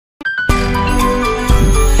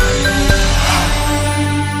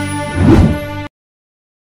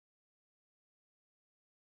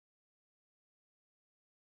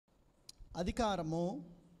అధికారము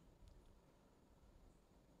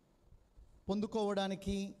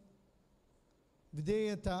పొందుకోవడానికి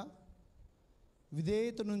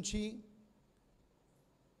విధేయత నుంచి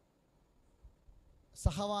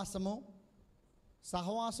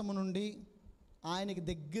సహవాసము నుండి ఆయనకి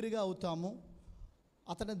దగ్గరగా అవుతాము.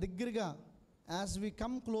 అతని దగ్గరగా as we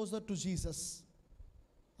come closer to Jesus,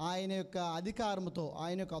 ఆయన యొక్క అధికారంతో,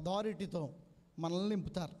 ఆయన యొక్క అథారిటీతో మనల్ని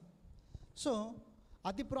నింపుతారు. సో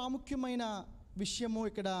అతి ప్రాముఖ్యమైన విషయము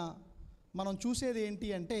ఇక్కడ మనం చూసేది ఏంటి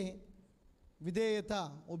అంటే విధేయత,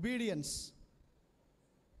 ఒబీడియన్స్.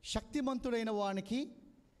 శక్తిమంతుడైన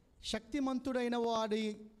వాడి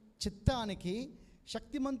చిత్తానికి,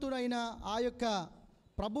 శక్తిమంతుడైన ఆ యొక్క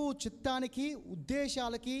ప్రభువు చిత్తానికి,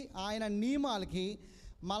 ఉద్దేశాలకి, ఆయన నియమాలకి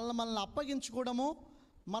మనల్ని అప్పగించుకోవడము,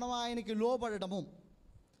 మనం ఆయనకి లోబడము.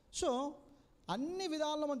 సో అన్ని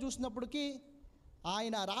విధాల్లో మనం చూసినప్పటికీ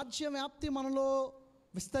ఆయన రాజ్యవ్యాప్తి మనలో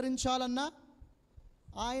విస్తరించాలన్నా,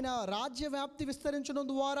 ఆయన రాజ్యవ్యాప్తి విస్తరించడం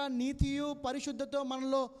ద్వారా నీతియు పరిశుద్ధతో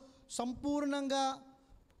మనలో సంపూర్ణంగా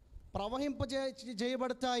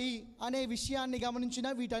చేయబడతాయి అనే విషయాన్ని గమనించిన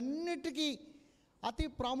వీటన్నిటికీ అతి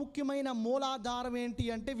ప్రాముఖ్యమైన మూలాధారం ఏంటి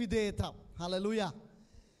అంటే విధేయత. హల్లెలూయా.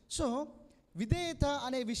 సో విధేయత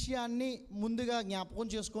అనే విషయాన్ని ముందుగా జ్ఞాపకం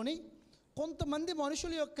చేసుకొని, కొంతమంది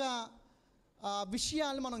మనుషుల యొక్క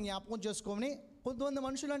విషయాలను మనం జ్ఞాపకం చేసుకొని, కొంతమంది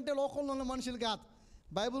మనుషులు అంటే లోకంలో ఉన్న మనుషులు కాదు,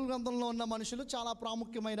 బైబిల్ గ్రంథంలో ఉన్న మనుషులు చాలా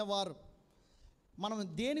ప్రాముఖ్యమైన వారు. మనం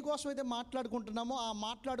దేనికోసమైతే మాట్లాడుకుంటున్నామో ఆ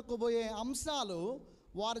మాట్లాడుకోబోయే అంశాలు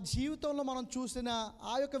వారి జీవితంలో మనం చూసిన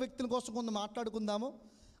ఆ యొక్క వ్యక్తుల కోసం కొంత మాట్లాడుకుందాము.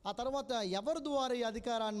 ఆ తర్వాత ఎవరి ద్వారా ఈ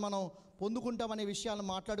అధికారాన్ని మనం పొందుకుంటామనే విషయాలను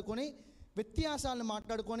మాట్లాడుకొని, వ్యత్యాసాలను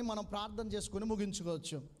మాట్లాడుకొని మనం ప్రార్థన చేసుకొని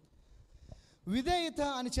ముగించుకోవచ్చు. విధేయత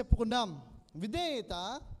అని చెప్పుకుందాం. విధేయత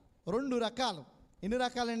 2 రకాలు. ఎన్ని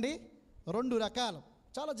రకాలండి? 2 రకాలు.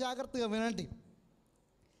 చాలా జాగ్రత్తగా వినండి.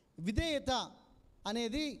 విధేయత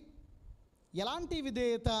అనేది ఎలాంటి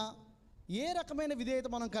విధేయత, ఏ రకమైన విధేయత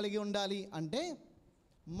మనం కలిగి ఉండాలి అంటే,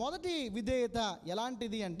 మొదటి విధేయత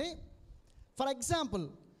ఎలాంటిది అంటే, ఫర్ ఎగ్జాంపుల్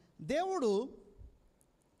దేవుడు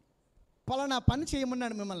పలానా పని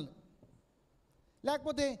చేయమన్నాడు మిమ్మల్ని,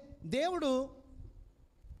 లేకపోతే దేవుడు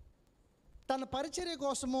తన పరిచర్య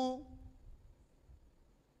కోసము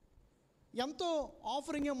ఎంతో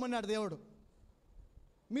ఆఫరింగ్ ఇమ్మన్నాడు, దేవుడు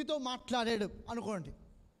మీతో మాట్లాడాడు అనుకోండి.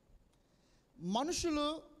 మనుషులు,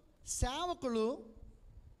 సేవకులు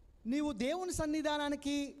నీవు దేవుని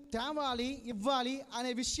సన్నిధానానికి తేవాలి, ఇవ్వాలి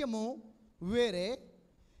అనే విషయము వేరే.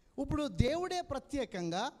 ఇప్పుడు దేవుడే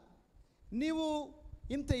ప్రత్యేకంగా నీవు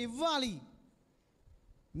ఇంత ఇవ్వాలి,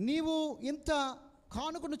 నీవు ఇంత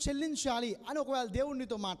కానుకను చెల్లించాలి అని ఒకవేళ దేవుడు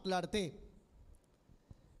నీతో మాట్లాడితే,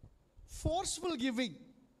 ఫోర్స్ఫుల్ గివింగ్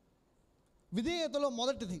విధేయతలో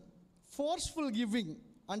మొదటిది. ఫోర్స్ఫుల్ గివింగ్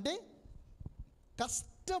అంటే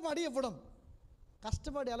కష్టపడి ఇవ్వడం.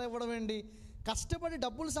 కష్టపడి ఎలా ఇవ్వడం ఏంటి? కష్టపడి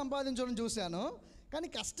డబ్బులు సంపాదించడం చూశాను, కానీ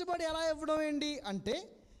కష్టపడి ఎలా ఇవ్వడం ఏంటి అంటే,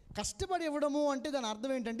 కష్టపడి ఇవ్వడము అంటే దాని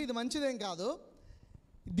అర్థం ఏంటంటే ఇది మంచిదేం కాదు,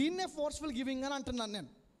 దీన్నే ఫోర్స్ఫుల్ గివింగ్ అని అంటున్నాను నేను.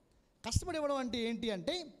 కష్టపడి ఇవ్వడం అంటే ఏంటి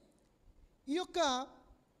అంటే,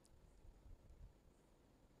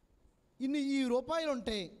 ఈ రూపాయలు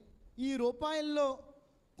ఉంటే ఈ రూపాయల్లో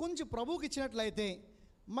కొంచెం ప్రభువుకి ఇచ్చినట్లయితే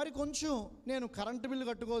మరి కొంచెం నేను కరెంటు బిల్లు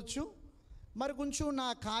కట్టుకోవచ్చు, మరి కొంచెం నా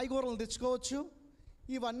కాయగూరలు తెచ్చుకోవచ్చు,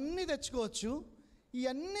 ఇవన్నీ తెచ్చుకోవచ్చు.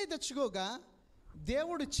 ఇవన్నీ తెచ్చుకోగా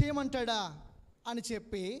దేవుడు చేయమంటాడా అని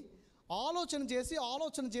చెప్పి ఆలోచన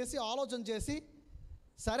చేసి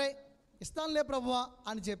సరే ఇస్తానులే ప్రభువా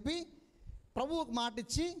అని చెప్పి ప్రభువుకు మాట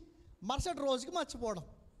ఇచ్చి మరుసటి రోజుకి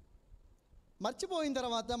మర్చిపోయిన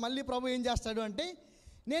తర్వాత మళ్ళీ ప్రభు ఏం చేస్తాడు అంటే,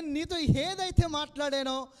 నేను నీతో ఏదైతే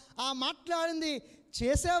మాట్లాడానో ఆ మాట్లాడింది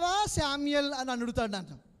చేసావా శామ్యుయల్ అని అడుగుతాడు.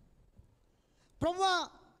 నన్ను ప్రభువా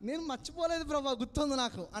నేను మర్చిపోలేదు ప్రభువా, గుర్తుంది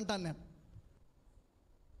నాకు అంటాను నేను.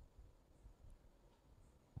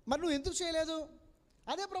 మరి నువ్వు ఎందుకు చేయలేదు?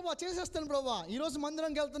 అదే ప్రభువా చేసేస్తాను ప్రభువా, ఈరోజు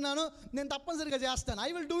మందిరంకి వెళ్తున్నాను, నేను తప్పనిసరిగా చేస్తాను, I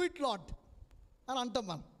will do it lord అని అంటాం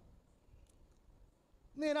మనం.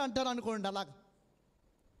 నేను అంటాను అనుకోండి, అలాగ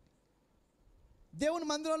దేవుని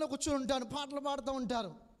మందిరంలో కూర్చొని ఉంటాను, పాటలు పాడుతూ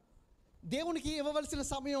ఉంటారు, దేవునికి ఇవ్వవలసిన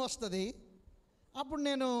సమయం వస్తుంది, అప్పుడు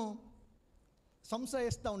నేను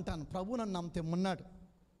సంశయిస్తూ ఉంటాను, ప్రభు నన్ను నమ్మితే ఉన్నాడు,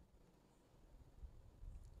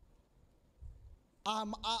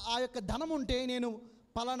 ఆ యొక్క ధనం ఉంటే నేను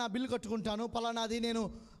పలానా బిల్లు కట్టుకుంటాను, పలానాది నేను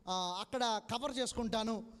అక్కడ కవర్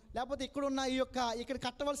చేసుకుంటాను, లేకపోతే ఇక్కడ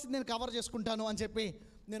కట్టవలసింది నేను కవర్ చేసుకుంటాను అని చెప్పి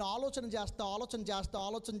నేను ఆలోచన చేస్తా.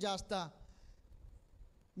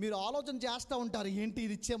 మీరు ఆలోచన చేస్తూ ఉంటారు, ఏంటి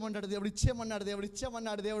ఇది ఇచ్చేయమన్నాడు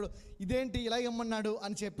దేవుడు, ఇదేంటి ఇలా ఇమ్మన్నాడు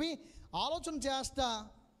అని చెప్పి ఆలోచన చేస్తా.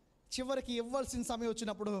 చివరికి ఇవ్వాల్సిన సమయం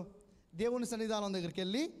వచ్చినప్పుడు దేవుని సన్నిధానం దగ్గరికి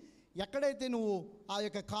వెళ్ళి ఎక్కడైతే నువ్వు ఆ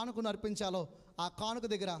యొక్క కానుకను అర్పించాలో ఆ కానుక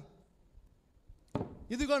దగ్గర,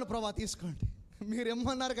 ఇదిగోండి ప్రభా తీసుకోండి, మీరు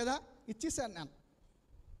ఇమ్మన్నారు కదా ఇచ్చేసాను, నేను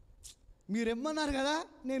మీరు ఇమ్మన్నారు కదా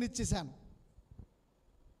నేను ఇచ్చేసాను.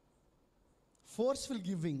 ఫోర్స్ఫుల్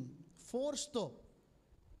గివింగ్, ఫోర్స్తో,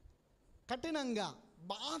 కఠినంగా,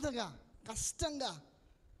 బాధగా, కష్టంగా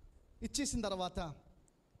ఇచ్చేసిన తర్వాత,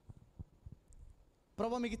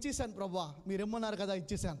 ప్రభా మీకు ఇచ్చేసాను ప్రభా, మీరు ఇమ్మన్నారు కదా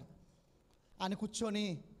ఇచ్చేసాను అని కూర్చొని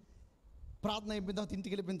ప్రార్థన అయిపోయిన తర్వాత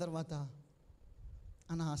ఇంటికి వెళ్ళిపోయిన తర్వాత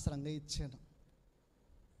అనవసరంగా ఇచ్చాను,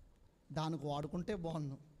 దానికి వాడుకుంటే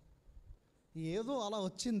బాగున్నాను, ఏదో అలా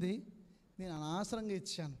వచ్చింది నేను అనవసరంగా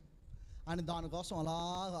ఇచ్చాను అని దానికోసం అలా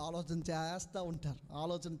ఆలోచన చేస్తూ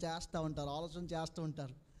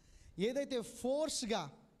ఉంటారు. ఏదైతే ఫోర్స్గా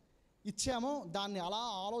ఇచ్చామో దాన్ని అలా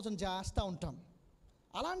ఆలోచన చేస్తూ ఉంటాం.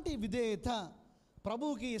 అలాంటి విధేయత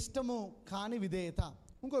ప్రభువుకి ఇష్టము కాని విధేయత.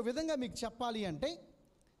 ఇంకో విధంగా మీకు చెప్పాలి అంటే,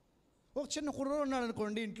 ఒక చిన్న కుర్రోడు ఉన్నాడు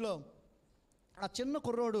అనుకోండి ఇంట్లో. ఆ చిన్న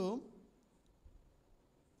కుర్రోడు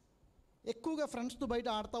ఎక్కువగా ఫ్రెండ్స్తో బయట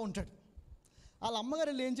ఆడుతూ ఉంటాడు. వాళ్ళ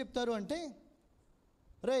అమ్మగారు ఏం చెప్తారు అంటే,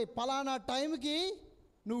 రే పలానా టైంకి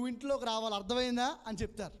నువ్వు ఇంట్లోకి రావాలి, అర్థమైందా అని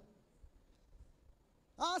చెప్తారు.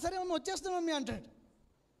 సరే మమ్మీ వచ్చేస్తాను మమ్మీ అంటాడు.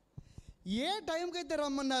 ఏ టైంకి అయితే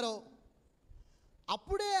రమ్మన్నారో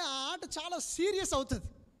అప్పుడే ఆ ఆట చాలా సీరియస్ అవుతుంది,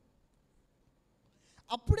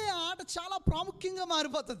 అప్పుడే ఆ ఆట చాలా ప్రాముఖ్యంగా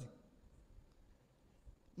మారిపోతుంది.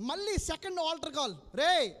 మళ్ళీ సెకండ్ ఆల్టర్ కాల్,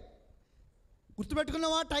 రే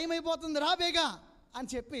గుర్తుపెట్టుకున్నావా టైం అయిపోతుంది రా బేగా అని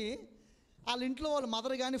చెప్పి వాళ్ళ ఇంట్లో వాళ్ళ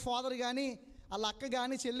మదర్ కానీ ఫాదర్ కానీ వాళ్ళ అక్క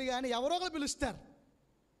కానీ చెల్లి కానీ ఎవరో ఒకరు పిలుస్తారు.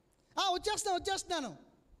 వచ్చేస్తున్నాను.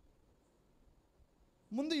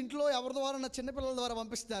 ముందు ఇంట్లో ఎవరి ద్వారా, చిన్నపిల్లల ద్వారా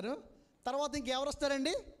పంపిస్తారు. తర్వాత ఇంకెవరు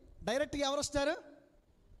వస్తారండి? డైరెక్ట్గా ఎవరు వస్తారు?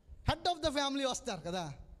 హెడ్ ఆఫ్ ద ఫ్యామిలీ వస్తారు కదా.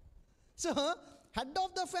 So head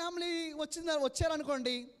of the family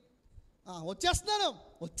వచ్చారనుకోండి,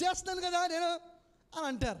 వచ్చేస్తున్నాను కదా నేను అని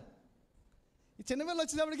అంటారు. ఈ చిన్నపిల్లలు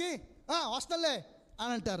వచ్చేటప్పటికి వస్తానులే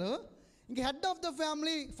అని అంటారు. ఇంక head of the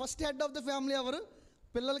family, first head of the family ఎవరు?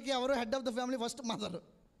 పిల్లలకి ఎవరు head of the family? First mother,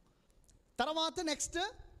 తర్వాత నెక్స్ట్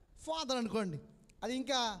ఫాదర్ అనుకోండి. అది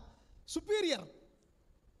ఇంకా superior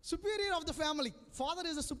of the family. Father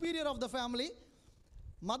is the superior of the family,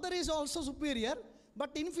 mother is also superior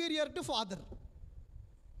but inferior to father.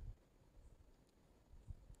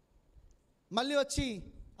 మళ్ళీ వచ్చి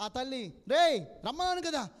ఆ తల్లి, రే రమ్మన్నాను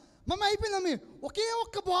కదా మమ్మీ, అయిపోయింది మమ్మీ, ఒకే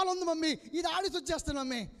ఒక్క బాల్ ఉంది మమ్మీ, ఇది ఆడిసి వచ్చేస్తాను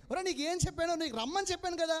మమ్మీ. ఒరే నీకు ఏం చెప్పాను, నీకు రమ్మని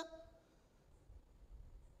చెప్పాను కదా.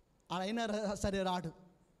 ఆడైనా సరే రాడు,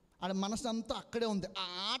 ఆడ మనసు అంతా అక్కడే ఉంది, ఆ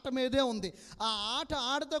ఆట మీదే ఉంది. ఆ ఆట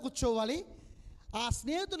ఆడుతూ కూర్చోవాలి. ఆ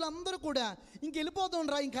స్నేహితులందరూ కూడా ఇంక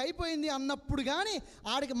వెళ్ళిపోతుండ్రా, ఇంక అయిపోయింది అన్నప్పుడు కానీ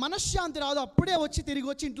ఆడికి మనశ్శాంతి రాదు. అప్పుడే తిరిగి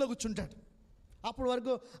వచ్చి ఇంట్లో కూర్చుంటాడు. అప్పటి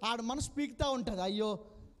వరకు ఆడ మనసు పీకుతూ ఉంటుంది, అయ్యో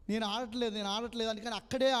నేను ఆడట్లేదు అని. కానీ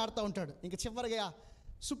అక్కడే ఆడుతూ ఉంటాడు. ఇంక చివరిగా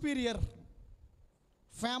సుపీరియర్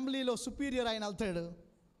ఫ్యామిలీలో సుపీరియర్ ఆయన వెళ్తాడు,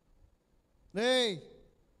 రే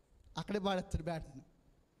అక్కడే పాడేస్తాడు బ్యాట్ని,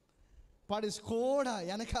 పాడేసి కూడా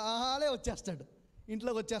వెనకాలే వచ్చేస్తాడు,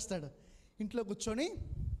 ఇంట్లోకి వచ్చేస్తాడు. ఇంట్లో కూర్చొని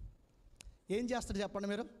ఏం చేస్తాడు చెప్పండి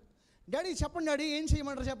మీరు? డాడీ చెప్పండి డాడీ, ఏం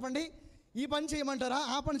చేయమంటారు చెప్పండి, ఈ పని చేయమంటారా,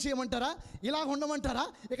 ఆ పని చేయమంటారా, ఇలా ఉండమంటారా,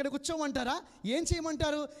 ఇక్కడ కూర్చోమంటారా, ఏం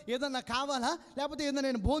చేయమంటారు, ఏదన్నా కావాలా, లేకపోతే ఏదన్నా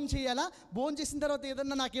నేను భోజనం చేయాలా, భోజనం చేసిన తర్వాత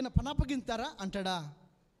ఏదన్నా నాకేమైనా పని అప్పగిస్తారా అంటాడా?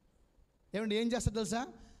 ఏమండి ఏం చేస్తాడు తెలుసా?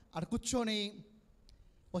 ఆడ కూర్చొని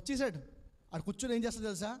వచ్చేసాడు, ఆడ కూర్చొని ఏం చేస్తాడు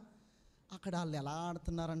తెలుసా? అక్కడ వాళ్ళు ఎలా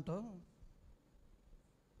ఆడుతున్నారంటో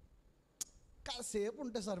కాసేపు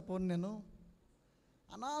ఉంటే సరిపోను, నేను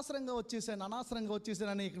అనవసరంగా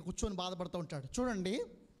వచ్చేసాను అని ఇక్కడ కూర్చొని బాధపడుతూ ఉంటాడు. చూడండి,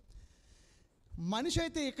 మనిషి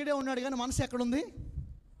అయితే ఇక్కడే ఉన్నాడు కానీ మనసు ఎక్కడుంది?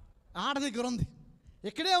 ఆడ దగ్గర ఉంది.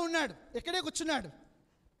 ఇక్కడే ఉన్నాడు, ఇక్కడే కూర్చున్నాడు.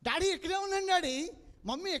 డాడీ ఇక్కడే ఉన్నాను డాడీ,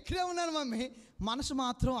 మమ్మీ ఇక్కడే ఉన్నాను మమ్మీ, మనసు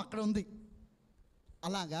మాత్రం అక్కడ ఉంది.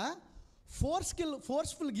 అలాగా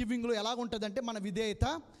ఫోర్స్ఫుల్ గివింగ్లో ఎలాగుంటుందంటే, మన విధేయత,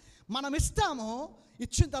 మనం ఇస్తాము,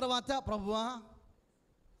 ఇచ్చిన తర్వాత ప్రభువా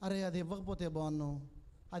అరే అది ఇవ్వకపోతే బాగున్ను,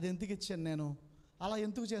 అది ఎందుకు ఇచ్చాను నేను, అలా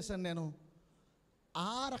ఎందుకు చేశాను నేను,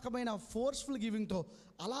 ఆ రకమైన ఫోర్స్ఫుల్ గివింగ్తో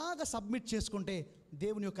అలాగ సబ్మిట్ చేసుకుంటే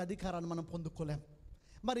దేవుని యొక్క అధికారాన్ని మనం పొందుకోలేం.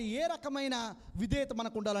 మరి ఏ రకమైన విధేయత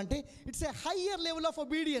మనకు ఉండాలంటే, it's a higher level of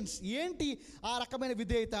obedience. ఏంటి ఆ రకమైన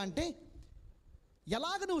విధేయత అంటే,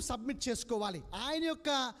 ఎలాగ నువ్వు సబ్మిట్ చేసుకోవాలి, ఆయన యొక్క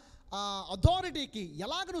అథారిటీకి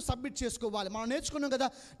ఎలాగ నువ్వు సబ్మిట్ చేసుకోవాలి. మనం నేర్చుకున్నాం కదా,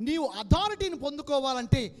 నీవు అథారిటీని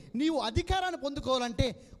పొందుకోవాలంటే, నీవు అధికారాన్ని పొందుకోవాలంటే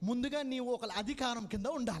ముందుగా నీవు ఒక అధికారం కింద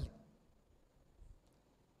ఉండాలి.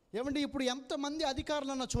 ఏమంటే ఇప్పుడు ఎంతమంది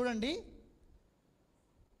అధికారులు అన్నా చూడండి,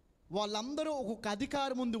 వాళ్ళందరూ ఒక్కొక్క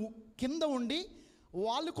అధికారం ముందు కింద ఉండి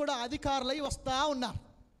వాళ్ళు కూడా అధికారులై వస్తూ ఉన్నారు.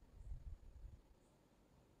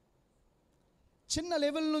 చిన్న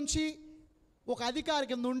లెవెల్ నుంచి ఒక అధికారి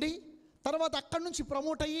కింద ఉండి తర్వాత అక్కడి నుంచి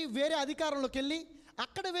ప్రమోట్ అయ్యి వేరే అధికారంలోకి వెళ్ళి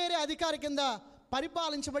అక్కడ వేరే అధికారి కింద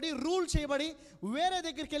పరిపాలించబడి రూల్ చేయబడి వేరే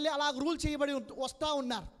దగ్గరికి వెళ్ళి అలా రూల్ చేయబడి వస్తూ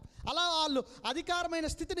ఉన్నారు. అలా వాళ్ళు అధికారమైన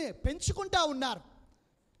స్థితిని పెంచుకుంటూ ఉన్నారు.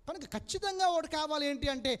 కనుక ఖచ్చితంగా ఒకటి కావాలి ఏంటి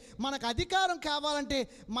అంటే, మనకు అధికారం కావాలంటే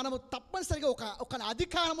మనము తప్పనిసరిగా ఒక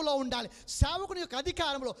అధికారంలో ఉండాలి. సేవకుని యొక్క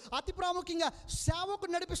అధికారంలో, అతి ప్రాముఖ్యంగా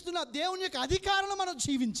సేవకుడు నడిపిస్తున్న దేవుని యొక్క అధికారంలో మనం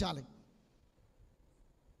జీవించాలి.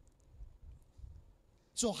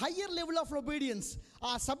 So higher level of obedience,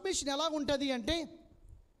 ఆ సబ్మిషన్ ఎలా ఉంటుంది అంటే,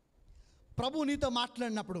 ప్రభు నీతో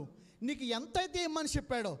మాట్లాడినప్పుడు నీకు ఎంతైతే ఇమ్మని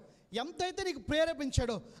చెప్పాడో, ఎంతైతే నీకు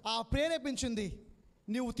ప్రేరేపించాడో ఆ ప్రేరేపించింది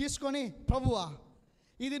నువ్వు తీసుకొని, ప్రభువా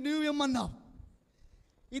ఇది నువ్వు ఇమ్మన్నావు,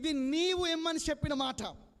 ఇది నీవు ఇమ్మని చెప్పిన మాట,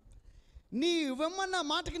 నీవిమ్మన్న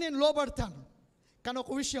మాటకి నేను లోబడతాను. కానీ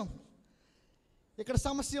ఒక విషయం, ఇక్కడ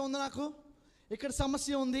సమస్య ఉంది, నాకు ఇక్కడ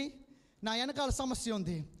సమస్య ఉంది, నా వెనకాల సమస్య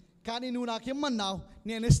ఉంది, కానీ నువ్వు నాకు ఇమ్మన్నావు,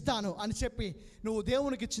 నేను ఇస్తాను అని చెప్పి నువ్వు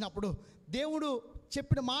దేవునికి ఇచ్చినప్పుడు, దేవుడు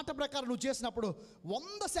చెప్పిన మాట ప్రకారం నువ్వు చేసినప్పుడు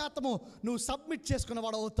 100% నువ్వు సబ్మిట్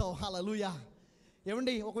చేసుకున్నవాడు అవుతావు. హల్లెలూయా.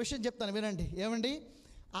 ఏమండి, ఒక విషయం చెప్తాను వినండి. ఏమండి,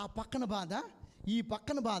 ఆ పక్కన బాధ, ఈ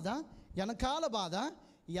పక్కన బాధ, వెనకాల బాధ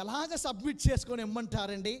ఎలాగ సబ్మిట్ చేసుకొని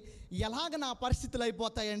ఇమ్మంటారండి? ఎలాగ నా పరిస్థితులు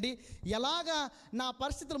అయిపోతాయండి? ఎలాగ నా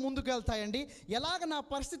పరిస్థితులు ముందుకు వెళ్తాయండి? ఎలాగ నా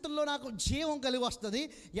పరిస్థితుల్లో నాకు జీవం కలిగి వస్తుంది?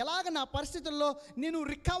 ఎలాగ నా పరిస్థితుల్లో నేను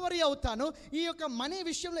రికవరీ అవుతాను? ఈ యొక్క మనీ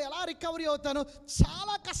విషయంలో ఎలా రికవరీ అవుతాను?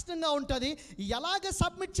 చాలా కష్టంగా ఉంటుంది. ఎలాగ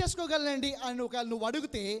సబ్మిట్ చేసుకోగలనండి అని నువ్వు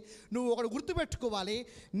అడిగితే, నువ్వు ఒకటి గుర్తుపెట్టుకోవాలి,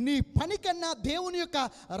 నీ పని కన్నా దేవుని యొక్క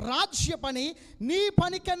రాజ్య పని, నీ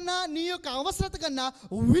పని కన్నా నీ యొక్క అవసరత కన్నా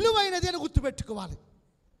విలువైనది అని గుర్తుపెట్టుకోవాలి.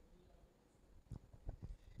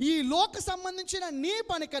 ఈ లోక సంబంధించిన నీ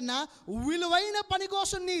పని కన్నా విలువైన పని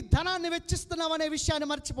కోసం నీ ధనాన్ని వెచ్చిస్తున్నావు అనే విషయాన్ని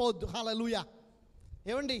మర్చిపోవద్దు. హల్లెలూయా.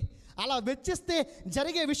 ఏమండి, అలా వెచ్చిస్తే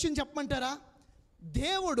జరిగే విషయం చెప్పమంటారా?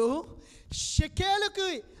 దేవుడు షెకేలుకి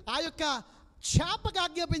ఆ యొక్క చేపకు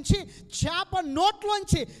ఆజ్ఞాపించి చేప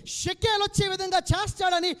నోట్లోంచి షెకేలు వచ్చే విధంగా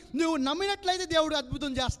చేస్తాడని నువ్వు నమ్మినట్లయితే దేవుడు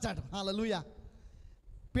అద్భుతం చేస్తాడు. హల్లెలూయా.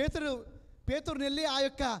 పేతురుని వెళ్ళి ఆ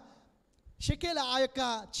యొక్క షెకేలు ఆ యొక్క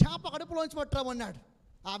చేప కడుపులోంచి పట్టరామన్నాడు.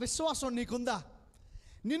 ఆ విశ్వాసం నీకుందా?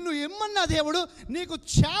 నిన్ను ఇమ్మన్న దేవుడు నీకు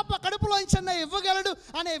చేప కడుపులోంచన్నా ఇవ్వగలడు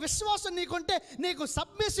అనే విశ్వాసం నీకుంటే, నీకు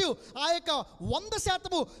సబ్మిసివ్ ఆ యొక్క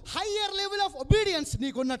 100% హయ్యర్ లెవెల్ ఆఫ్ ఒబీడియన్స్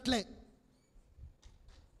నీకున్నట్లే.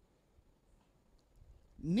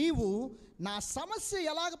 నీవు నా సమస్య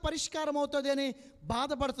ఎలాగ పరిష్కారం అవుతుంది అని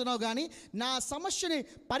బాధపడుతున్నావు, కానీ నా సమస్యని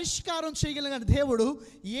పరిష్కారం చేయగలిగిన దేవుడు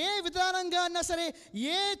ఏ విధానంగా అన్నా సరే,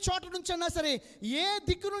 ఏ చోట నుంచి అన్నా సరే, ఏ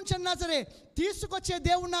దిక్కు నుంచి అన్నా సరే తీసుకొచ్చే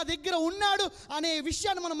దేవుడు నా దగ్గర ఉన్నాడు అనే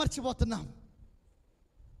విషయాన్ని మనం మర్చిపోతున్నాం.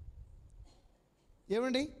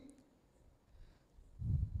 ఏమండి,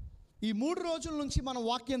 ఈ 3 రోజుల నుంచి మనం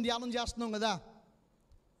వాక్యం ధ్యానం చేస్తున్నాం కదా.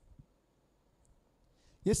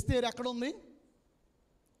 ఎస్తేరు ఎక్కడ ఉంది?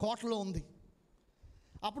 కోటలో ఉంది.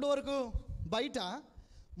 అప్పటి వరకు బయట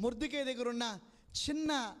మొర్దెకై దగ్గర ఉన్న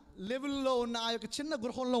చిన్న లెవెల్లో ఉన్న ఆ యొక్క చిన్న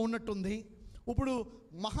గృహంలో ఉన్నట్టుంది. ఇప్పుడు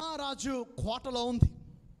మహారాజు కోటలో ఉంది.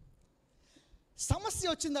 సమస్య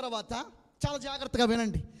వచ్చిన తర్వాత, చాలా జాగ్రత్తగా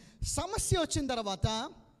వినండి, సమస్య వచ్చిన తర్వాత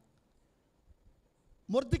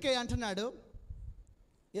మొర్దెకై అంటున్నాడు,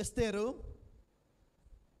 ఎస్తేరు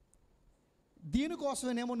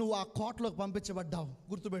దీనికోసమేనేమో నువ్వు ఆ కోటలోకి పంపించబడ్డావు,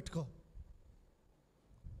 గుర్తుపెట్టుకో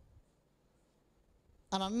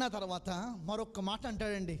అని అన్న తర్వాత మరొక మాట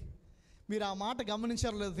అంటాడండి. మీరు ఆ మాట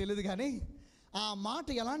గమనించారో లేదో తెలియదు, కానీ ఆ మాట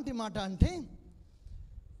ఎలాంటి మాట అంటే,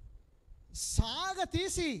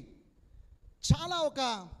 సాగతీసి చాలా ఒక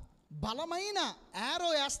బలమైన యారో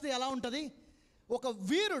వేస్తే ఎలా ఉంటుంది, ఒక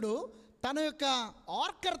వీరుడు తన యొక్క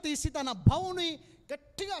ఆర్కర్ తీసి తన బౌని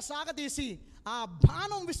గట్టిగా సాగతీసి ఆ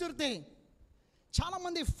బాణం విసిరితే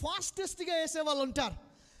చాలామంది ఫాస్టెస్ట్గా వేసేవాళ్ళు ఉంటారు.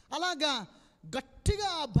 అలాగా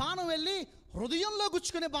గట్టిగా ఆ బాణం వెళ్ళి హృదయంలో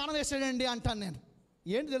గుచ్చుకునే బాణం వేసాడండి అంటాను నేను.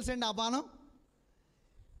 ఏంటి తెలుసండి ఆ బాణం?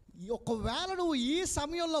 ఒకవేళ నువ్వు ఈ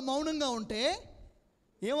సమయంలో మౌనంగా ఉంటే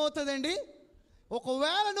ఏమవుతుందండి?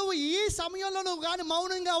 ఒకవేళ నువ్వు ఈ సమయంలో నువ్వు కానీ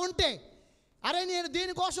మౌనంగా ఉంటే, అరే నేను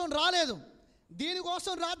దీనికోసం రాలేదు,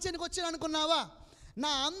 దీనికోసం రాజ్యానికి వచ్చాను అనుకున్నావా?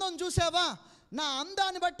 నా అందం చూసావా? నా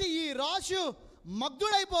అందాన్ని బట్టి ఈ రాజు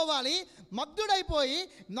మగ్ధుడైపోవాలి, మగ్ధుడైపోయి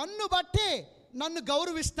నన్ను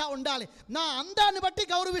గౌరవిస్తూ ఉండాలి, నా అందాన్ని బట్టి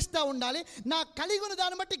గౌరవిస్తూ ఉండాలి, నా కలిగిన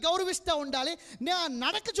దాన్ని బట్టి గౌరవిస్తూ ఉండాలి, నా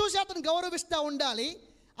నడక చూసి అతను గౌరవిస్తూ ఉండాలి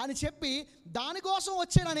అని చెప్పి దానికోసం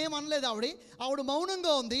వచ్చానని ఏమనలేదు ఆవిడ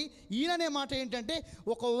మౌనంగా ఉంది. ఈయననే మాట ఏంటంటే,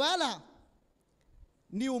 ఒకవేళ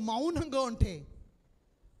నీవు మౌనంగా ఉంటే,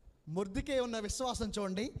 మొర్దెకై ఉన్న విశ్వాసం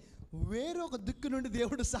చూడండి, వేరొక దిక్కు నుండి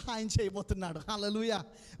దేవుడు సహాయం చేయబోతున్నాడు. హల్లెలూయా.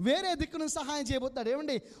 వేరే దిక్కు నుండి సహాయం చేయబోతున్నాడు.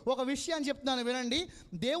 ఏమండి, ఒక విషయాన్ని చెప్తున్నాను వినండి.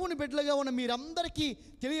 దేవుని బిడ్డలుగా ఉన్న మీరందరికీ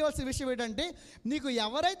తెలియవలసిన విషయం ఏంటంటే, నీకు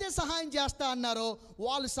ఎవరైతే సహాయం చేస్తా అన్నారో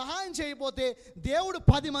వాళ్ళు సహాయం చేయకపోతే దేవుడు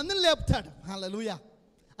 10 మందిని లేపుతాడు. హల్లెలూయా.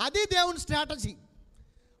 అది దేవుని స్ట్రాటజీ.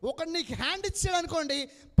 ఒకడు నీకు హ్యాండ్ ఇచ్చాడు అనుకోండి,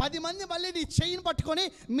 10 మంది మళ్ళీ నీ చెయ్యిని పట్టుకొని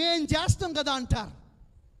మేం చేస్తాం కదా అంటారు.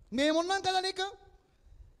 మేమున్నాం కదా నీకు.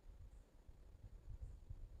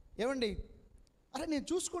 ఏమండి, అరే నేను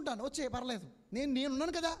చూసుకుంటాను, వచ్చే పర్లేదు,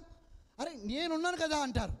 నేనున్నాను కదా, అరే నేనున్నాను కదా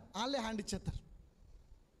అంటారు. వాళ్ళే హ్యాండ్ ఇచ్చేస్తారు.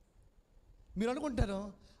 మీరు అనుకుంటారు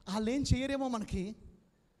వాళ్ళు ఏం చేయరేమో మనకి,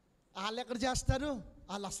 వాళ్ళు ఎక్కడ చేస్తారు,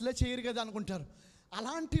 వాళ్ళు అసలే చేయరు కదా అనుకుంటారు.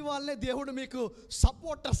 అలాంటి వాళ్ళే దేవుడు మీకు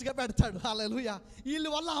సపోర్టర్స్గా పెడతాడు. హల్లెలూయా. వీళ్ళ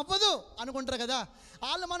వల్ల అవ్వదు అనుకుంటారు కదా,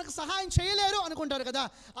 వాళ్ళు మనకు సహాయం చేయలేరు అనుకుంటారు కదా,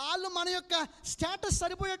 వాళ్ళు మన యొక్క స్టేటస్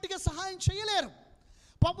సరిపోయేట్టుగా సహాయం చేయలేరు.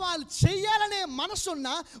 పాపం వాళ్ళు చెయ్యాలనే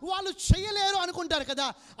మనసున్నా వాళ్ళు చేయలేరు అనుకుంటారు కదా,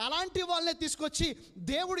 అలాంటి వాళ్ళనే తీసుకొచ్చి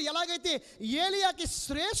దేవుడు ఎలాగైతే ఏలియాకి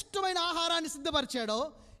శ్రేష్టమైన ఆహారాన్ని సిద్ధపరిచాడో,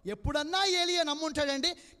 ఎప్పుడన్నా ఏలియా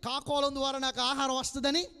నమ్ముంటాడండి కాకోలం ద్వారా నాకు ఆహారం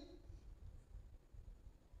వస్తుందని?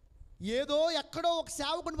 ఏదో ఎక్కడో ఒక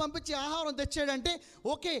సేవకుని పంపించి ఆహారం తెచ్చాడంటే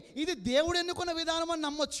ఓకే, ఇది దేవుడు ఎన్నుకున్న విధానం అని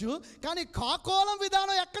నమ్మొచ్చు. కానీ కాకోలం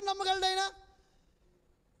విధానం ఎక్కడ నమ్మగలడైనా?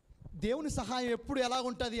 దేవుని సహాయం ఎప్పుడు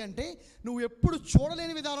ఎలాగుంటుంది అంటే, నువ్వు ఎప్పుడు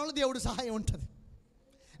చూడలేని విధానంలో దేవుడి సహాయం ఉంటుంది.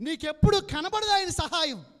 నీకెప్పుడు కనబడదు ఆయన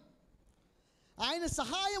సహాయం. ఆయన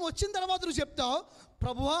సహాయం వచ్చిన తర్వాత నువ్వు చెప్తావు,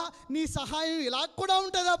 ప్రభువా నీ సహాయం ఇలా కూడా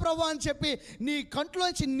ఉంటుందా ప్రభువా అని చెప్పి నీ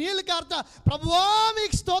కంట్లోంచి నీళ్ళు కారుతా, ప్రభువా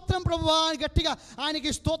మీకు స్తోత్రం ప్రభువా అని గట్టిగా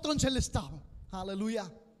ఆయనకి స్తోత్రం చెల్లిస్తావు. హల్లెలూయా.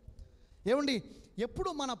 ఏమండి, ఎప్పుడు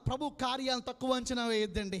మన ప్రభు కార్యాలను తక్కువ అంచనా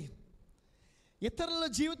వేయొద్దండి. ఇతరుల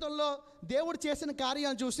జీవితంలో దేవుడు చేసిన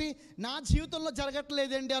కార్యాలను చూసి నా జీవితంలో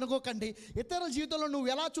జరగట్లేదండి అనుకోకండి. ఇతరుల జీవితంలో నువ్వు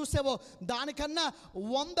ఎలా చూసావో దానికన్నా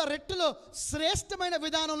 100 రెట్లు శ్రేష్టమైన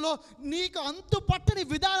విధానంలో, నీకు అంతు పట్టని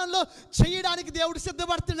విధానంలో చేయడానికి దేవుడు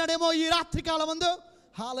సిద్ధపడుతున్నాడేమో ఈ రాత్రికాలం ముందు.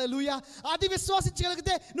 హల్లెలూయా. అది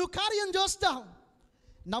విశ్వసించగలిగితే నువ్వు కార్యం చూస్తావు.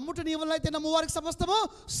 నమ్ముట నీ వల్ల అయితే నమ్మువారికి సమస్తము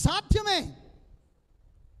సాధ్యమే.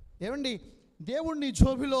 ఏమండి, దేవుణ్ణి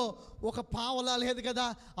జోబిలో ఒక పావలా లేదు కదా,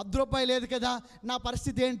 ₹10 లేదు కదా, నా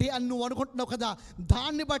పరిస్థితి ఏంటి అని నువ్వు అనుకుంటున్నావు కదా,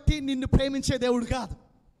 దాన్ని బట్టి నిన్ను ప్రేమించే దేవుడు కాదు,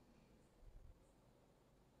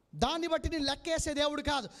 దాన్ని బట్టి నేను లెక్కేసే దేవుడు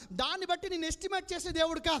కాదు, దాన్ని బట్టి నేను ఎస్టిమేట్ చేసే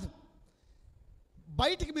దేవుడు కాదు.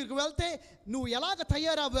 బయటికి మీరు వెళ్తే నువ్వు ఎలాగ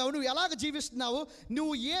తయారవ్వావు, నువ్వు ఎలాగ జీవిస్తున్నావు,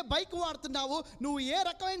 నువ్వు ఏ బైక్ వాడుతున్నావు, నువ్వు ఏ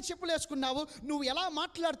రకమైన చెప్పులు వేసుకున్నావు, నువ్వు ఎలా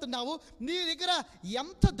మాట్లాడుతున్నావు, నీ దగ్గర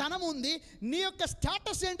ఎంత ధనం ఉంది, నీ యొక్క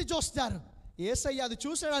స్టేటస్ ఏంటి చూస్తారు. యేసయ్య అది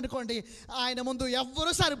చూశాడు అనుకోండి, ఆయన ముందు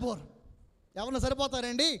ఎవ్వరూ సరిపోరు. ఎవరు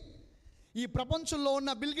సరిపోతారండి? ఈ ప్రపంచంలో ఉన్న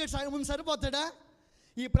బిల్ గేట్స్ ఆయన ముందు సరిపోతాడా?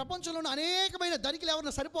 ఈ ప్రపంచంలో ఉన్న అనేకమైన ధనికులు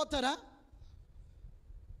ఎవరన్నా సరిపోతారా?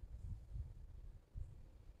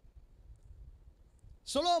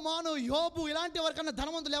 సొలొమోను, యోబు ఇలాంటి వారికన్నా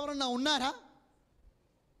ధనవంతులు ఎవరన్నా ఉన్నారా?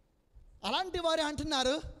 అలాంటి వారే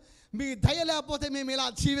అంటున్నారు, మీ దయ లేకపోతే మేము ఇలా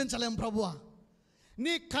జీవించలేం ప్రభువా,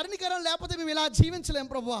 నీ కరుణికరం లేకపోతే మేము ఇలా జీవించలేం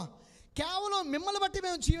ప్రభువా, కేవలం మిమ్మల్ని బట్టి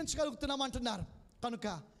మేము జీవించగలుగుతున్నాం అంటున్నారు. కనుక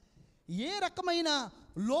ఏ రకమైన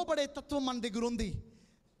లోబడే తత్వం మన దగ్గర ఉంది?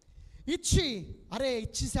 అరే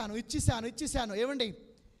ఇచ్చేసాను. ఏమండి,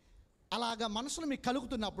 అలాగా మనసులో మీకు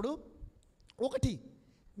కలుగుతున్నప్పుడు, ఒకటి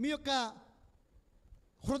మీ యొక్క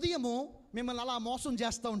హృదయము మిమ్మల్ని అలా మోసం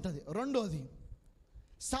చేస్తూ ఉంటుంది. రెండోది,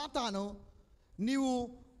 సాతాను నీవు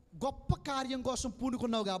గొప్ప కార్యం కోసం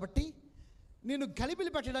పూనుకున్నావు కాబట్టి నేను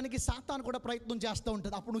గలిబిలి పెట్టడానికి సాతాను కూడా ప్రయత్నం చేస్తూ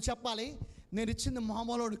ఉంటుంది. అప్పుడు నువ్వు చెప్పాలి, నేను ఇచ్చింది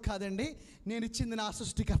మామూలుడు కాదండి, నేను ఇచ్చింది నా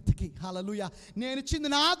సృష్టికర్తకి. హల్లెలూయా. నేను ఇచ్చింది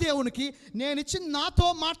నా దేవునికి, నేను ఇచ్చింది నాతో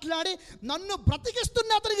మాట్లాడి నన్ను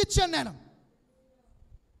బ్రతికిస్తున్న అతనికి ఇచ్చాను నేను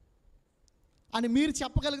అని మీరు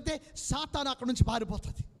చెప్పగలిగితే సాతాను అక్కడి నుంచి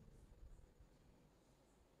పారిపోతుంది.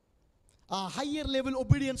 ఆ హయ్యర్ లెవెల్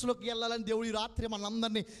ఒబీడియన్స్లోకి వెళ్ళాలని దేవుడు ఈ రాత్రి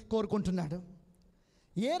మనందరినీ కోరుకుంటున్నాడు.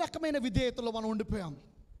 ఏ రకమైన విధేయతలో మనం ఉండిపోయాం?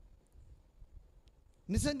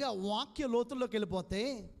 నిజంగా వాక్య లోతుల్లోకి వెళ్ళిపోతే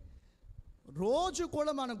రోజు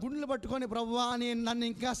కూడా మన గుండెలు పట్టుకొని ప్రభువా అని నన్ను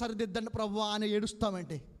ఇంకా సరిదిద్దండి ప్రభువా అని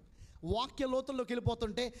ఏడుస్తామంటే, వాక్య లోతుల్లోకి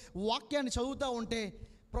వెళ్ళిపోతుంటే వాక్యాన్ని చదువుతూ ఉంటే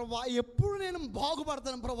ప్రభువా ఎప్పుడు నేను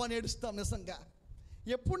బాగుపడతాను ప్రభువా అని ఏడుస్తాం. నిజంగా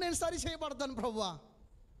ఎప్పుడు నేను సరి చేయబడతాను ప్రభువా.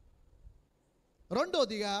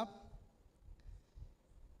 రెండోదిగా,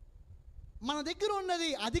 మన దగ్గర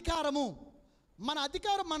ఉన్నది అధికారము. మన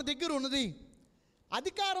అధికారం మన దగ్గర ఉన్నది,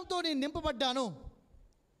 అధికారంతో నేను నింపబడ్డాను,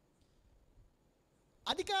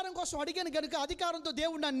 అధికారం కోసం అడిగాను కనుక అధికారంతో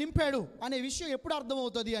దేవుడు నన్ను నింపాడు అనే విషయం ఎప్పుడు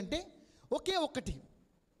అర్థమవుతుంది అంటే, ఒకే ఒక్కటి,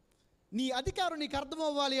 నీ అధికారం నీకు అర్థం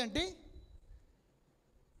అవ్వాలి అంటే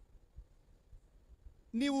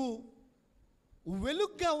నీవు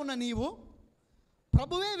వెలుగ్గా ఉన్న నీవు,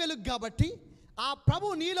 ప్రభువే వెలుగు కాబట్టి, ఆ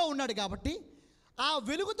ప్రభువు నీలో ఉన్నాడు కాబట్టి, ఆ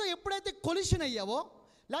వెలుగుతో ఎప్పుడైతే కొలిషన్ అయ్యావో,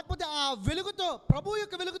 లేకపోతే ఆ వెలుగుతో, ప్రభు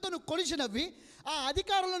యొక్క వెలుగుతో నువ్వు కొలిసినవి, ఆ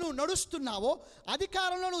అధికారంలో నువ్వు నడుస్తున్నావో,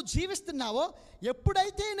 అధికారంలో నువ్వు జీవిస్తున్నావో,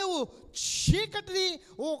 ఎప్పుడైతే నువ్వు చీకటిని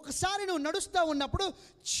ఒకసారి నువ్వు నడుస్తూ ఉన్నప్పుడు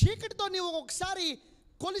చీకటితో నువ్వు ఒకసారి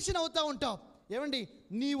కొలిసిన అవుతూ ఉంటావు. ఏమండి,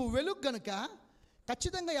 నీవు వెలుగు గనుక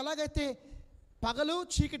ఖచ్చితంగా ఎలాగైతే పగలు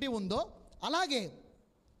చీకటి ఉందో అలాగే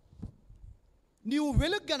నీవు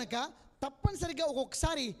వెలుగు గనక తప్పనిసరిగా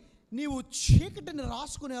ఒక్కొక్కసారి నీవు చీకటిని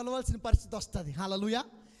రాసుకుని వెళ్ళవలసిన పరిస్థితి వస్తుంది. హల్లెలూయా.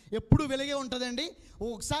 ఎప్పుడు వెలుగే ఉంటుందండి,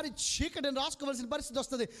 ఒక్కొక్కసారి చీకటిని రాసుకోవాల్సిన పరిస్థితి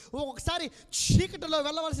వస్తుంది, ఒక్కొక్కసారి చీకటిలో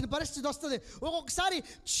వెళ్ళవలసిన పరిస్థితి వస్తుంది, ఒక్కొక్కసారి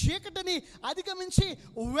చీకటిని అధిగమించి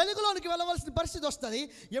వెలుగులోనికి వెళ్ళవలసిన పరిస్థితి వస్తుంది.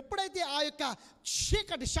 ఎప్పుడైతే ఆ యొక్క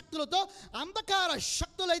చీకటి శక్తులతో అంధకార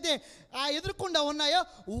శక్తులు అయితే ఎదుర్కొండా ఉన్నాయో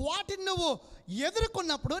వాటిని నువ్వు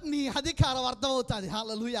ఎదుర్కొన్నప్పుడు నీ అధికారం అర్థమవుతుంది.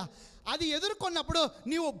 హల్లెలూయా. అది ఎదుర్కొన్నప్పుడు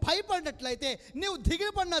నీవు భయపడినట్లయితే, నీవు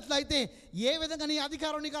దిగులు పడినట్లయితే ఏ విధంగా నీ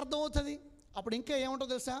అధికారం నీకు అర్థమవుతుంది? అప్పుడు ఇంకా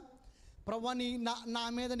ఏముంటుందో తెలుసా? ప్రభువా, నా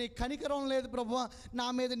మీద నీ కనికరం లేదు ప్రభువా, నా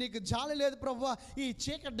మీద నీకు జాలి లేదు ప్రభువా, ఈ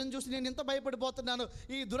చీకటిని చూసి నేను ఎంత భయపడిపోతున్నాను,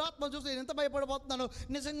 ఈ దురాత్మ చూసి నేను ఎంత భయపడిపోతున్నాను,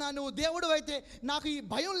 నిజంగా నువ్వు దేవుడు అయితే నాకు ఈ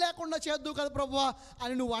భయం లేకుండా చేద్దు కదా ప్రభువా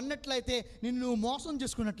అని నువ్వు అన్నట్లయితే నిన్ను నువ్వు మోసం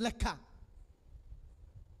చేసుకున్నట్లు లెక్క.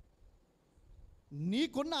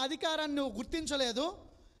 నీకున్న అధికారాన్ని నువ్వు గుర్తించలేదు,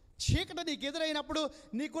 చీకటి నీకు ఎదురైనప్పుడు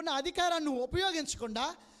నీకున్న అధికారాన్ని నువ్వు ఉపయోగించకుండా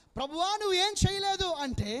ప్రభువా నువ్వు ఏం చేయలేదు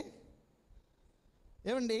అంటే,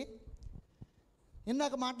 ఏమండి,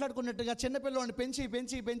 ఇందాక మాట్లాడుకున్నట్టుగా చిన్నపిల్లవాడిని పెంచి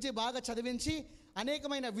పెంచి పెంచి బాగా చదివించి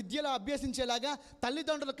అనేకమైన విద్యలో అభ్యసించేలాగా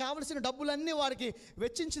తల్లిదండ్రులు కావలసిన డబ్బులన్నీ వారికి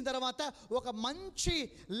వెచ్చించిన తర్వాత ఒక మంచి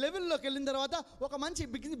లెవెల్లోకి వెళ్ళిన తర్వాత ఒక మంచి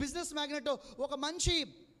బిజినెస్ మ్యాగ్నెట్, ఒక మంచి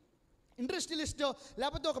ఇండస్ట్రియలిస్టో,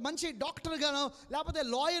 లేకపోతే ఒక మంచి డాక్టర్ గానో, లేకపోతే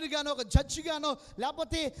లాయర్ గానో, ఒక జడ్జి గానో,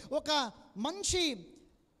 లేకపోతే ఒక మంచి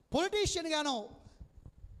పొలిటీషియన్ గానో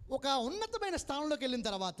ఒక ఉన్నతమైన స్థానంలోకి వెళ్ళిన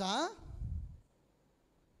తర్వాత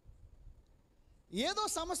ఏదో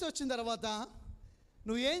సమస్య వచ్చిన తర్వాత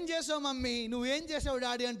నువ్వేం చేసావు మమ్మీ, నువ్వేం చేసావు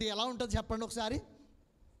డాడీ అంటే ఎలా ఉంటుంది చెప్పండి ఒకసారి.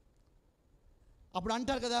 అప్పుడు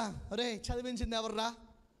అంటారు కదా, అరే చదివించింది ఎవర్రా,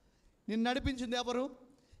 నిన్ను నడిపించింది ఎవరు,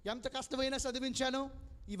 ఎంత కష్టమైనా చదివించాను.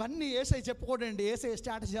 ఇవన్నీ యేసయ్య చెప్పుకోడండి. యేసయ్య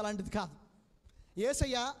స్ట్రాటజీ అలాంటిది కాదు.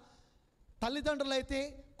 యేసయ్య తల్లిదండ్రులు అయితే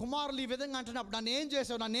కుమారులు ఈ విధంగా అంటున్నప్పుడు నన్ను ఏం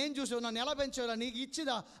చేసావు, నన్ను ఏం చూసావు, నన్ను ఎలా పెంచావు, నీకు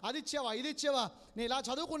ఇచ్చిదా, అది ఇచ్చావా, ఇది ఇచ్చావా, నేను ఇలా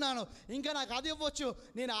చదువుకున్నాను, ఇంకా నాకు అది ఇవ్వచ్చు,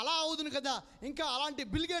 నేను అలా అవుదును కదా, ఇంకా అలాంటి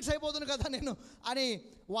బిల్ గేట్స్ అయిపోదును కదా నేను అని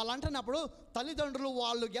వాళ్ళు అంటున్నప్పుడు తల్లిదండ్రులు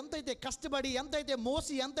వాళ్ళు ఎంతైతే కష్టపడి, ఎంతైతే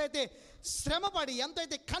మోసి, ఎంతైతే శ్రమపడి,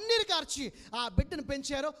 ఎంతైతే కన్నీరు కార్చి ఆ బిడ్డను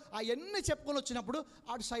పెంచారో అవన్నీ చెప్పుకొని వచ్చినప్పుడు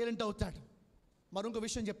ఆడు సైలెంట్ అవుతాడు. మరొక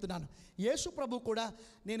విషయం చెప్తున్నాను, యేసు ప్రభు కూడా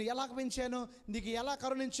నేను ఎలా పెంచాను, నీకు ఎలా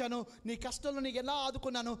కరుణించాను, నీ కష్టంలో నీకు ఎలా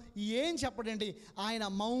ఆదుకున్నాను ఏం చెప్పడండి. ఆయన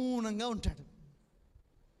మౌనంగా ఉంటాడు.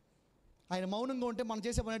 ఆయన మౌనంగా ఉంటే మనం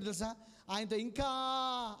చేసే పని ఏంటి తెలుసా? ఆయనతో ఇంకా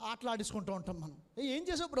ఆటలాడించుకుంటూ ఉంటాం మనం. ఏం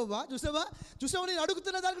చేసావు ప్రభువా, చూసావా, నేను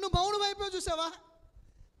అడుగుతున్న దానికి నువ్వు మౌనం అయిపోయావు చూసావా,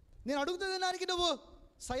 నేను అడుగుతున్న దానికి నువ్వు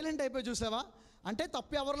సైలెంట్ అయిపోయి చూసావా అంటే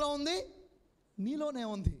తప్పు ఎవరిలో ఉంది? నీలోనే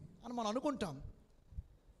ఉంది అని మనం అనుకుంటాం.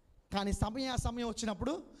 కానీ సమయం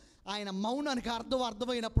వచ్చినప్పుడు ఆయన మౌనానికి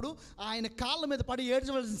అర్థమైనప్పుడు ఆయన కాళ్ళ మీద పడి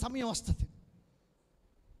ఏడ్చవలసిన సమయం వస్తుంది.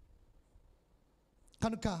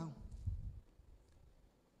 కనుక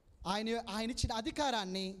ఆయన ఇచ్చిన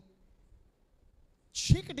అధికారాన్ని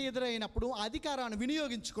చీకటి ఎదురైనప్పుడు ఆ అధికారాన్ని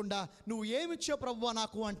వినియోగించకుండా నువ్వు ఏమిచ్చావు ప్రభువా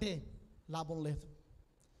నాకు అంటే లాభం లేదు.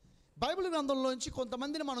 బైబిల్ గ్రంథంలోంచి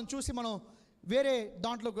కొంతమందిని మనం చూసి మనం వేరే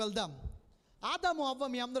దాంట్లోకి వెళ్దాం. ఆదాము అవ్వ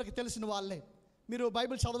మీ అందరికీ తెలిసిన వాళ్ళే, మీరు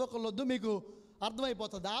బైబిల్ చదవకూడదు, మీకు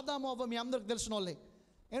అర్థమైపోతుంది. ఆదాము అవ్వ మీ అందరికి తెలిసిన వాళ్ళే.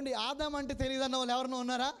 ఏంటి ఆదాం అంటే తెలియదన్న వాళ్ళు ఎవరైనా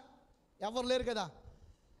ఉన్నారా? ఎవరు లేరు కదా.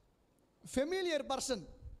 Familiar person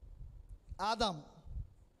Adam.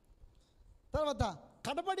 తర్వాత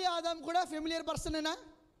కడపడి ఆదాం కూడా ఫెమిలియర్ పర్సనేనా?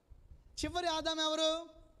 చివరి ఆదాం ఎవరు?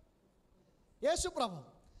 యేసు ప్రభు.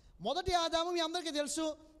 మొదటి ఆదాము మీ అందరికీ తెలుసు,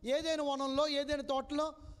 ఏదైనా వనంలో, ఏదైనా తోటలో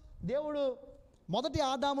దేవుడు మొదటి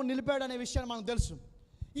ఆదాము నిలిపాడు అనే విషయాన్ని మనకు తెలుసు.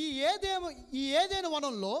 ఈ ఏదైనా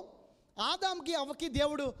వనంలో ఆదాంకి అవ్వకి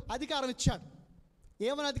దేవుడు అధికారం ఇచ్చాడు.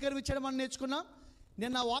 ఏమని అధికారం ఇచ్చాడు మనం నేర్చుకున్నాం.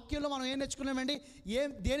 నిన్న వాక్యంలో మనం ఏం నేర్చుకున్నామండి?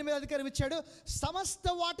 దేని మీద అధికారం ఇచ్చాడు? సమస్త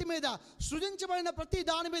వాటి మీద, సృజించబడిన ప్రతి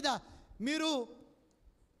దాని మీద మీరు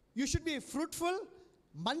you should be fruitful,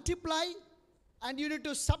 multiply and you need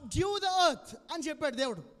to subdue the earth అని చెప్పాడు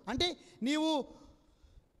దేవుడు. అంటే నీవు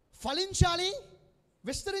ఫలించాలి,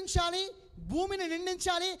 విస్తరించాలి, భూమిని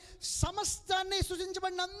నిండించాలి, సమస్తాన్ని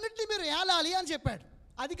సృజించబడిన అన్నిటినీ మీరు ఏలాలి అని చెప్పాడు.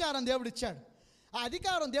 అధికారం దేవుడు ఇచ్చాడు. ఆ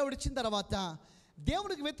అధికారం దేవుడు ఇచ్చిన తర్వాత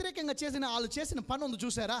దేవుడికి వ్యతిరేకంగా వాళ్ళు చేసిన పని ఉంది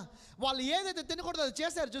చూసారా, వాళ్ళు ఏదైతే తినకూడదు అది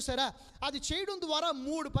చేశారు చూసారా, అది చేయడం ద్వారా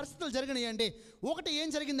 3 పరిస్థితులు జరిగినాయండి. ఒకటి ఏం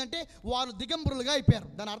జరిగిందంటే వారు దిగంబరులుగా అయిపోయారు.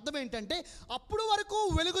 దాని అర్థం ఏంటంటే అప్పుడు వరకు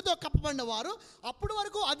వెలుగుతో కప్పబడిన వారు, అప్పుడు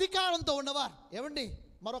వరకు అధికారంతో ఉన్నవారు. ఏమండి,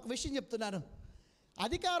 మరొక విషయం చెప్తున్నాను,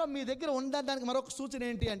 అధికారం మీ దగ్గర ఉండడానికి మరొక సూచన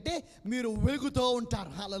ఏంటి అంటే మీరు వెలుగుతో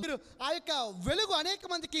ఉంటారు. మీరు ఆ యొక్క వెలుగు అనేక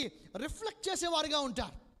మందికి రిఫ్లెక్ట్ చేసేవారుగా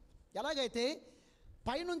ఉంటారు. ఎలాగైతే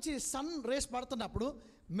పైనుంచి సన్ రేస్ పడుతున్నప్పుడు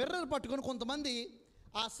మిర్రర్ పట్టుకొని కొంతమంది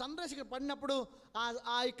ఆ సన్ రేస్ ఇక్కడ పడినప్పుడు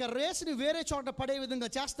ఆ యొక్క రేస్ని వేరే చోట పడే విధంగా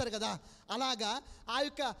చేస్తారు కదా, అలాగా ఆ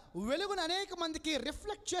యొక్క వెలుగుని అనేక మందికి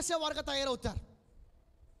రిఫ్లెక్ట్ చేసేవారుగా తయారవుతారు.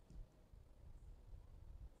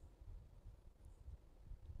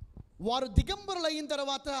 వారు దిగంబరులు అయిన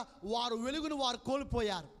తర్వాత వారు వెలుగును వారు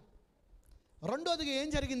కోల్పోయారు. రెండోదిగా ఏం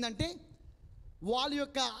జరిగిందంటే వాళ్ళ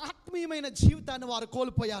యొక్క ఆత్మీయమైన జీవితాన్ని వారు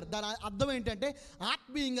కోల్పోయారు. దాని అర్థం ఏంటంటే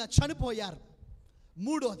ఆత్మీయంగా చనిపోయారు.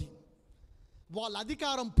 మూడోది వాళ్ళ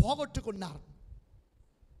అధికారం పోగొట్టుకున్నారు.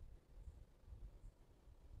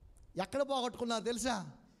 ఎక్కడ పోగొట్టుకున్నారు తెలుసా?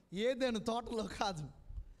 ఏదైనా తోటలో కాదు,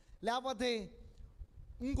 లేకపోతే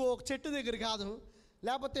ఇంకో చెట్టు దగ్గర కాదు,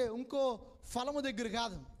 లేకపోతే ఇంకో ఫలము దగ్గర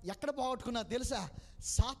కాదు. ఎక్కడ పోగొట్టుకున్నారు తెలుసా?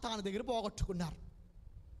 సాతాను దగ్గర పోగొట్టుకున్నారు.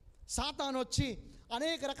 సాతాను వచ్చి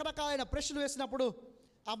అనేక రకరకాలైన ప్రశ్నలు వేసినప్పుడు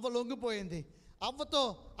అవ్వ లొంగిపోయింది.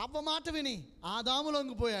 అవ్వ మాట విని ఆదాము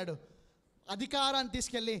లొంగిపోయాడు. అధికారాన్ని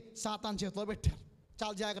తీసుకెళ్ళి సాతాను చేతిలో పెట్టారు.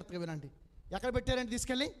 చాలా జాగ్రత్తగా వినండి. ఎక్కడ పెట్టారంటే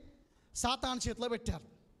తీసుకెళ్ళి సాతాను చేతిలో పెట్టారు.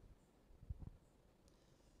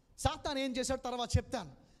 సాతాను ఏం చేశాడు తర్వాత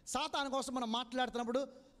చెప్తాను. సాతాను కోసం మనం మాట్లాడుతున్నప్పుడు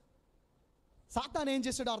సాతాను ఏం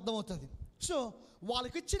చేశాడో అర్థమవుతుంది. సో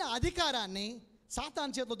వాళ్ళకి ఇచ్చిన అధికారాన్ని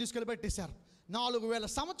సాతాను చేతిలో తీసుకెళ్ళి పెట్టేశారు. 4000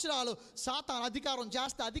 సంవత్సరాలు సాతాను అధికారం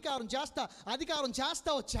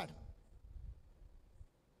చేస్తా వచ్చాడు.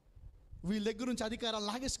 వీళ్ళ దగ్గర నుంచి అధికారం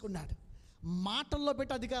లాగేసుకున్నాడు. మాటల్లో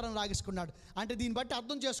పెట్టి అధికారం లాగేసుకున్నాడు. అంటే దీన్ని బట్టి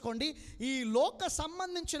అర్థం చేసుకోండి, ఈ లోక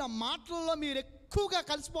సంబంధించిన మాటల్లో మీరు ఎక్కువగా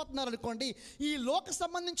కలిసిపోతున్నారు అనుకోండి. ఈ లోక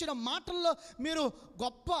సంబంధించిన మాటల్లో మీరు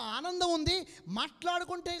గొప్ప ఆనందం ఉంది,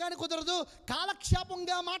 మాట్లాడుకుంటే కానీ కుదరదు,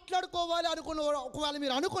 కాలక్షేపంగా మాట్లాడుకోవాలి ఒకవేళ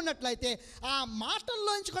మీరు అనుకున్నట్లయితే ఆ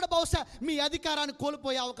మాటల్లోంచి కూడా బహుశా మీ అధికారాన్ని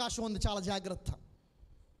కోల్పోయే అవకాశం ఉంది. చాలా జాగ్రత్త.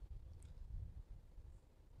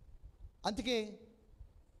 అందుకే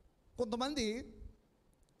కొంతమంది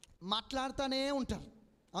మాట్లాడుతూనే ఉంటారు.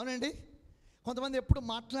 అవునండి, కొంతమంది ఎప్పుడు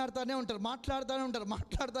మాట్లాడుతూనే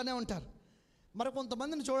ఉంటారు. మరి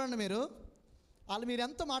కొంతమందిని చూడండి మీరు, మీరు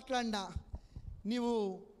ఎంత మాట్లాడినా నీవు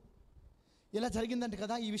ఇలా జరిగిందంట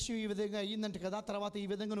కదా, ఈ విషయం ఈ విధంగా అయ్యిందంట కదా, తర్వాత ఈ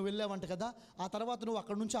విధంగా నువ్వు వెళ్ళావంట కదా, ఆ తర్వాత నువ్వు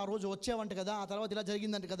అక్కడ నుంచి ఆ రోజు వచ్చావంట కదా, ఆ తర్వాత ఇలా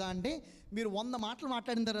జరిగిందంట కదా అంటే మీరు 100 మాటలు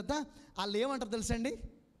మాట్లాడిన తర్వాత వాళ్ళు ఏమంటారు తెలుసండి?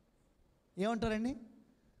 ఏమంటారండి?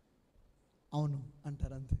 అవును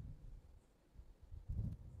అంటారు, అంతే.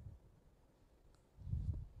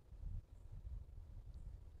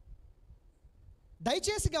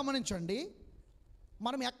 దయచేసి గమనించండి,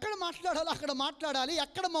 మనం ఎక్కడ మాట్లాడాలో అక్కడ మాట్లాడాలి,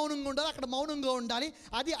 ఎక్కడ మౌనంగా ఉండాలో అక్కడ మౌనంగా ఉండాలి.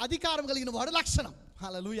 అది అధికారం కలిగిన వాడు లక్షణం.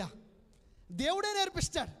 హల్లెలూయా. దేవుడే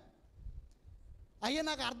నేర్పిస్తాడు. అయ్యా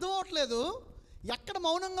నాకు అర్థం అవ్వట్లేదు, ఎక్కడ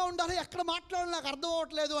మౌనంగా ఉండాలో ఎక్కడ మాట్లాడాలో నాకు అర్థం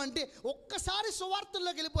అవ్వట్లేదు అంటే ఒక్కసారి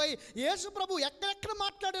సువార్తల్లోకి వెళ్ళిపోయి యేసు ప్రభు ఎక్కడెక్కడ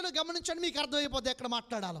మాట్లాడాలో గమనించండి, మీకు అర్థమైపోతుంది ఎక్కడ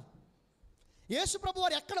మాట్లాడాలో. యేసు ప్రభు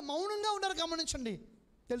వారు ఎక్కడ మౌనంగా ఉన్నారో గమనించండి,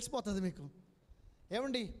 తెలిసిపోతుంది మీకు.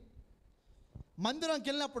 ఏమండి, మందిరంకి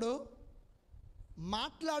వెళ్ళినప్పుడు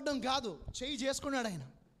మాట్లాడడం కాదు, చేయి చేసుకున్నాడు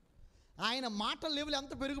ఆయన మాటల లెవెల్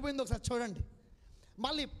ఎంత పెరిగిపోయిందో ఒకసారి చూడండి.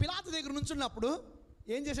 మళ్ళీ పిలాతు దగ్గర నుంచున్నప్పుడు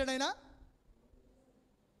ఏం చేశాడు ఆయన?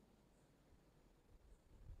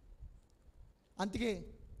 అందుకే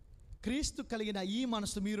క్రీస్తు కలిగిన ఈ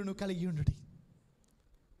మనసు మీరును కలిగి ఉండుడి.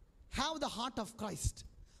 Have the heart of Christ.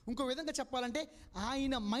 ఇంకో విధంగా చెప్పాలంటే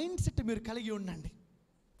ఆయన మైండ్ సెట్ మీరు కలిగి ఉండండి.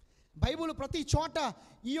 బైబిల్ ప్రతి చోట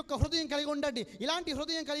ఈ యొక్క హృదయం కలిగి ఉండండి, ఇలాంటి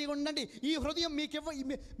హృదయం కలిగి ఉండండి, ఈ హృదయం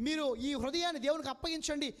మీరు ఈ హృదయాన్ని దేవునికి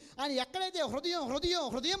అప్పగించండి అని ఎక్కడైతే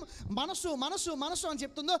హృదయం మనసు అని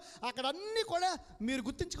చెప్తుందో అక్కడ అన్నీ కూడా మీరు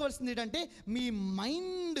గుర్తించుకోవాల్సింది ఏంటంటే మీ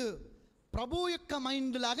మైండ్ ప్రభు యొక్క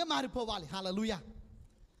మైండ్ లాగా మారిపోవాలి. హల్లెలూయా.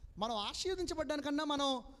 మనం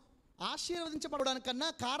ఆశీర్వదించబడడానికన్నా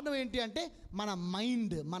కారణం ఏంటి అంటే మన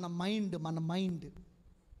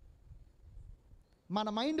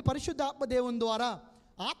మైండ్ పరిశుద్ధ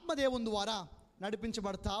ఆత్మదేవుని ద్వారా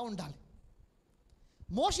నడిపించబడతా ఉండాలి.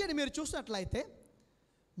 మోషేని మీరు చూసినట్లయితే,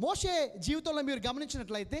 మోషే జీవితంలో మీరు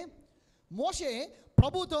గమనించినట్లయితే మోషే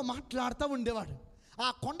ప్రభువుతో మాట్లాడుతూ ఉండేవాడు. ఆ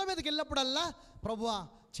కొండ మీదకి వెళ్ళినప్పుడల్లా ప్రభువా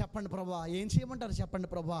చెప్పండి, ప్రభువా ఏం చేయమంటారు చెప్పండి,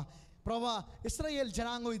 ప్రభువా ఇశ్రాయేల్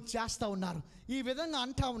జనాంగం ఇది చేస్తూ ఉన్నారు, ఈ విధంగా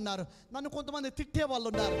అంటూ ఉన్నారు, నన్ను కొంతమంది తిట్టే వాళ్ళు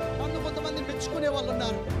ఉన్నారు, నన్ను కొంతమంది మెచ్చుకునే వాళ్ళు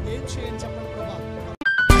ఉన్నారు, ఏం చేయని చెప్పండి ప్రభువా,